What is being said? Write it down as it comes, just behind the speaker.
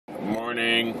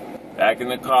Morning. Back in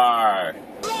the car.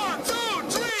 1, 2,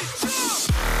 3,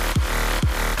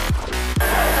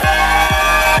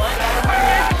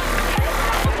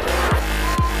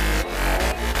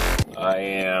 I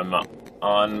am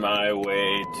on my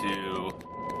way to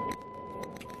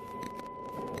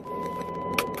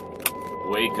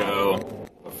Waco,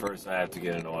 but first I have to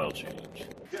get an oil change.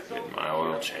 Get my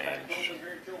oil changed.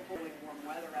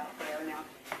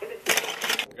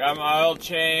 Got my oil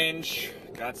change,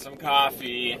 got some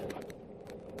coffee,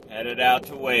 headed out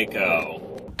to Waco.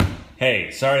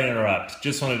 Hey, sorry to interrupt.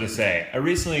 Just wanted to say, I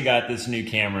recently got this new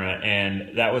camera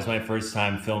and that was my first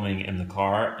time filming in the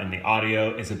car and the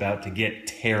audio is about to get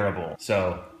terrible.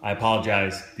 So I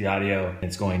apologize, the audio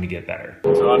is going to get better.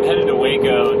 So I'm headed to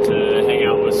Waco to hang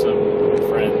out with some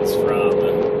friends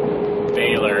from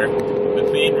Baylor. The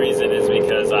main reason is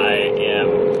because I am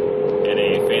in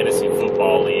a fantasy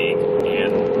football league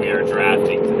and we are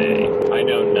drafting today. I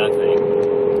know nothing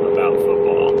about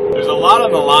football. There's a lot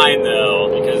on the line though,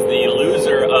 because the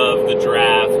loser of the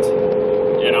draft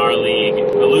in our league,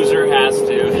 the loser has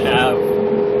to have,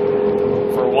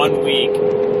 for 1 week,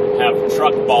 have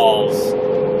truck balls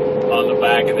on the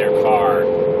back of their car.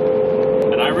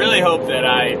 And I really hope that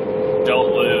I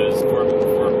don't lose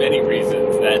for many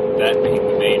reasons, that being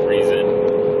the main reason.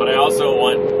 But I also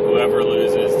want whoever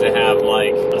loses to have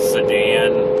like a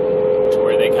sedan to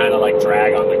where they kind of like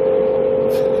drag on the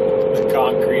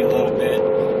concrete a little bit.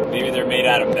 Maybe they're made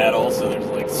out of metal, so there's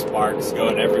like sparks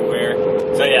going everywhere.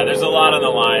 So yeah, there's a lot on the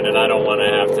line, and I don't want to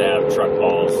have truck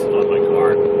balls on my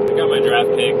car. I got my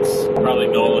draft picks, probably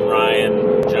Nolan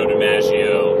Ryan, Joe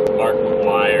DiMaggio, Mark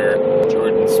McGuire,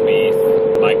 Jordan Spieth,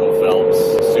 Michael Phelps,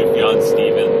 Sufjan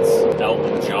Stevens,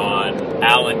 Elton John,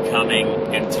 Alan Cumming,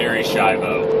 and Terry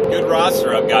Schiavo. Good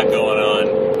roster I've got going on.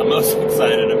 I'm most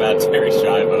excited about Terry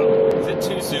Schiavo. Is it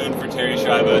too soon for Terry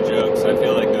Schiavo jokes? I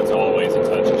feel like that's always a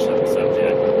touchy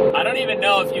subject. I don't even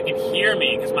know if you can hear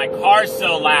me because my car's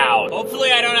so loud.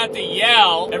 Hopefully I don't have to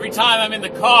yell every time I'm in the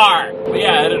car. But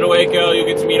yeah, headed to Waco, you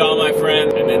get to meet all my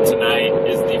friends. And then tonight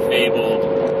is the fabled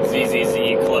ZZZ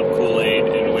Club Kool-Aid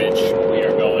in which we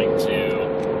are going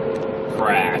to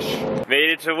crash. Made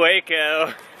it to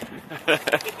Waco.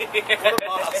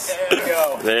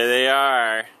 There they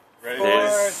are. Ready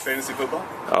for fantasy football?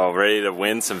 Oh, ready to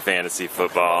win some fantasy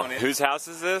football. Whose house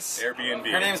is this? Airbnb.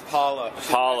 Her name's Paula.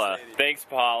 Paula. Thanks,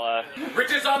 Paula.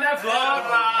 Riches on that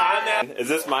vlog! Is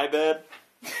this my bed?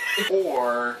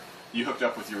 Or you hooked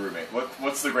up with your roommate.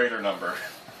 What's the greater number?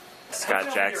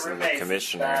 Scott Jackson, the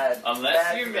commissioner.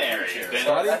 Unless you're married.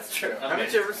 Then That's true.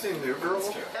 Haven't you ever seen New Girl?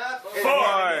 4,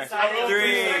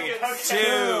 3,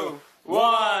 2,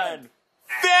 1.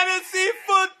 Fantasy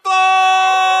football!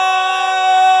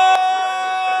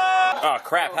 Oh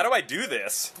crap, how do I do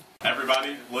this?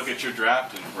 Everybody, look at your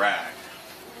draft and brag.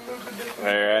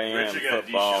 There I am, Richard got a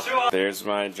football. D-shot. There's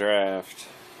my draft.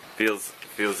 Feels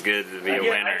good to be a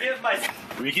winner.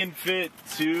 We can fit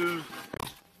 2,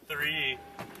 3.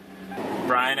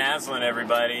 Brian Aslan,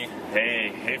 everybody.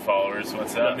 Hey followers,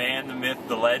 what's The up? man, the myth,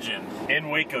 the legend. In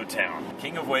Waco town,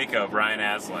 King of Waco, Brian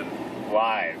Aslan.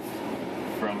 live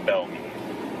from Bellmead.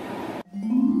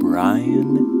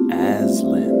 Brian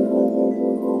Aslan.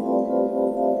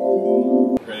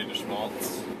 Ready to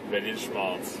schmaltz? Ready to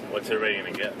schmaltz. What's everybody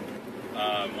gonna get?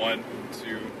 1,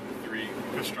 2, 3.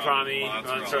 Pastrami,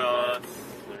 mozzarella.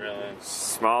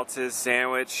 Schmaltz's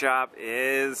sandwich shop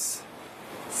is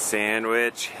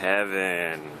Sandwich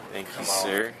Heaven. Thank you,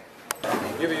 sir.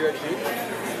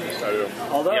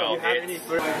 Although Yo, you have it's- any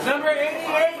food. Number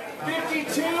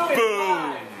 8852!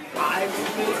 Boom! I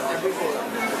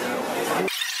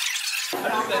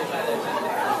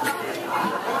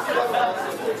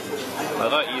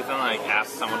thought Ethan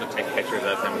asked someone to take pictures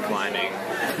of him climbing.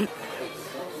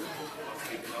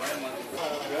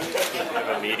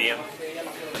 Have a medium.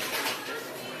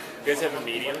 You guys have a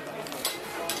medium?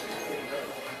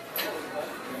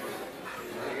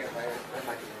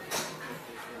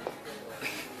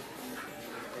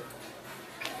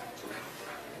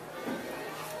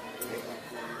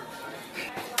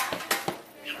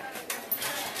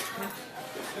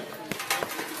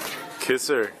 Kiss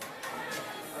her.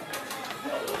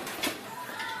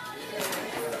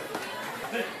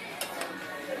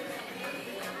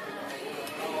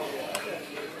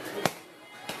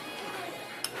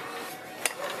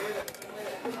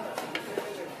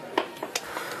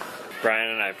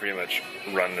 Brian and I pretty much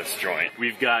run this joint.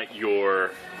 We've got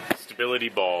your stability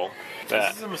ball.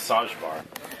 This is a massage bar.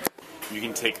 You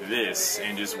can take this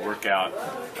and just work out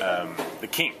the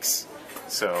kinks.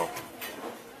 So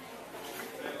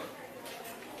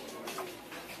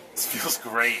this feels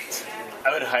great.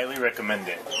 I would highly recommend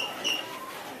it.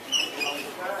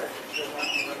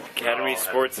 Academy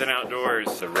Sports and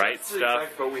Outdoors. The right stuff,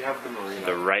 But we have the marina.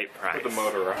 the right price. The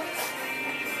motor.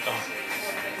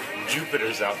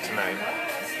 Jupiter's out tonight.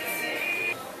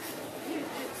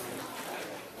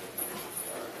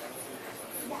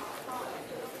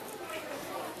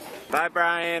 Bye,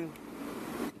 Brian.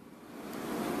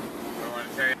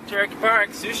 Teriyaki Park,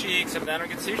 sushi, except I don't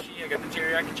get sushi. I got the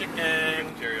teriyaki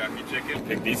chicken. Teriyaki chicken.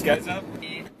 Pick these guys up.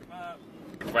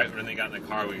 Right when they got in the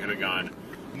car, we could have gone,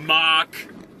 mock,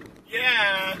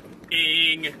 yeah,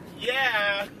 ing,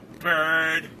 yeah,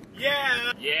 bird,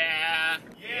 yeah, yeah,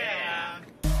 yeah.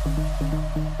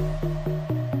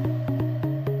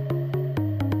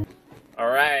 All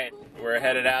right, we're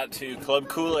headed out to Club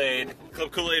Kool-Aid.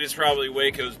 Club Kool-Aid is probably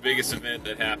Waco's biggest event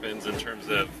that happens in terms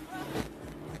of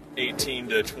 18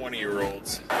 to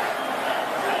 20-year-olds.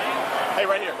 Hey,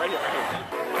 right here, right here, right here.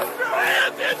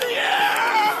 Hands in the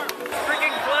air!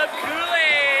 Freaking Club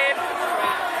Kool-Aid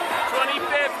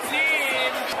 2015.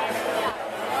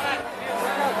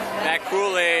 That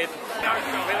Kool-Aid.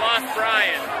 We lost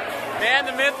Brian. Man,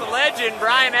 the myth, the legend,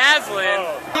 Brian Aslan.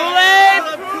 Kool-Aid!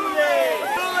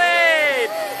 Kool-Aid!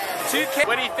 2K.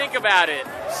 What do you think about it?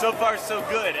 So far, so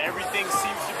good. Everything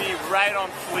seems to be right on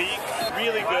fleek.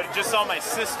 Really good. Just saw my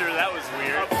sister. That was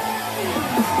weird.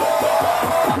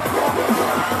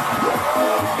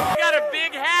 You got a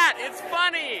big hat. It's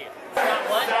funny.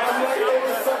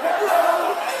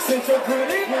 So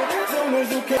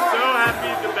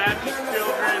happy the Baptist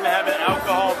children have an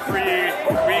alcohol-free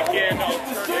weekend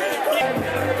alternative.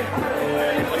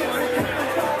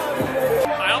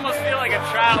 I almost feel like a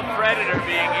child predator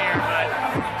being here, but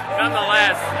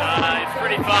nonetheless, it's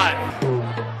pretty fun.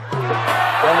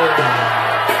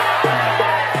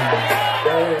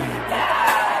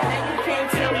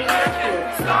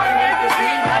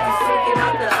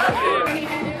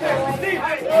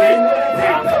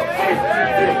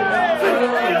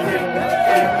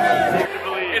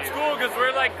 It's cool because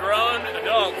we're like grown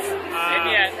adults, and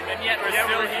yet we're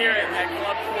still here at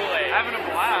Club Kool-Aid. Having a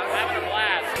blast. Having a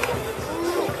blast.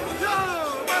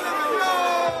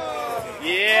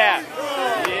 Yeah.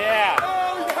 Yeah.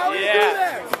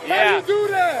 Yeah. How do you do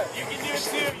that? You can do it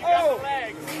too. You got the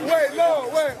legs. Wait, no,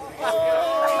 wait.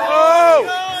 Oh!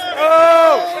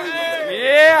 Oh!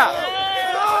 Yeah!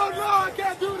 No, I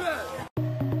can't do that.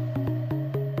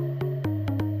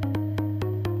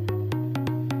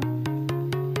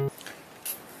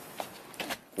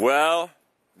 Well,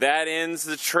 that ends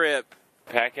the trip.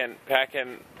 Packing,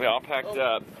 we all packed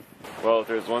up. Well, if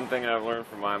there's one thing I've learned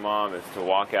from my mom, is to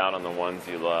walk out on the ones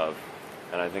you love.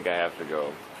 And I think I have to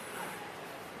go.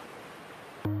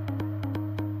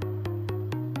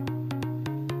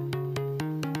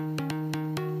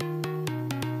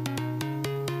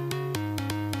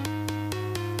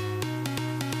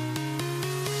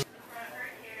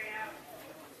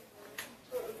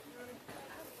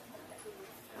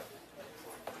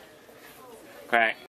 Okay.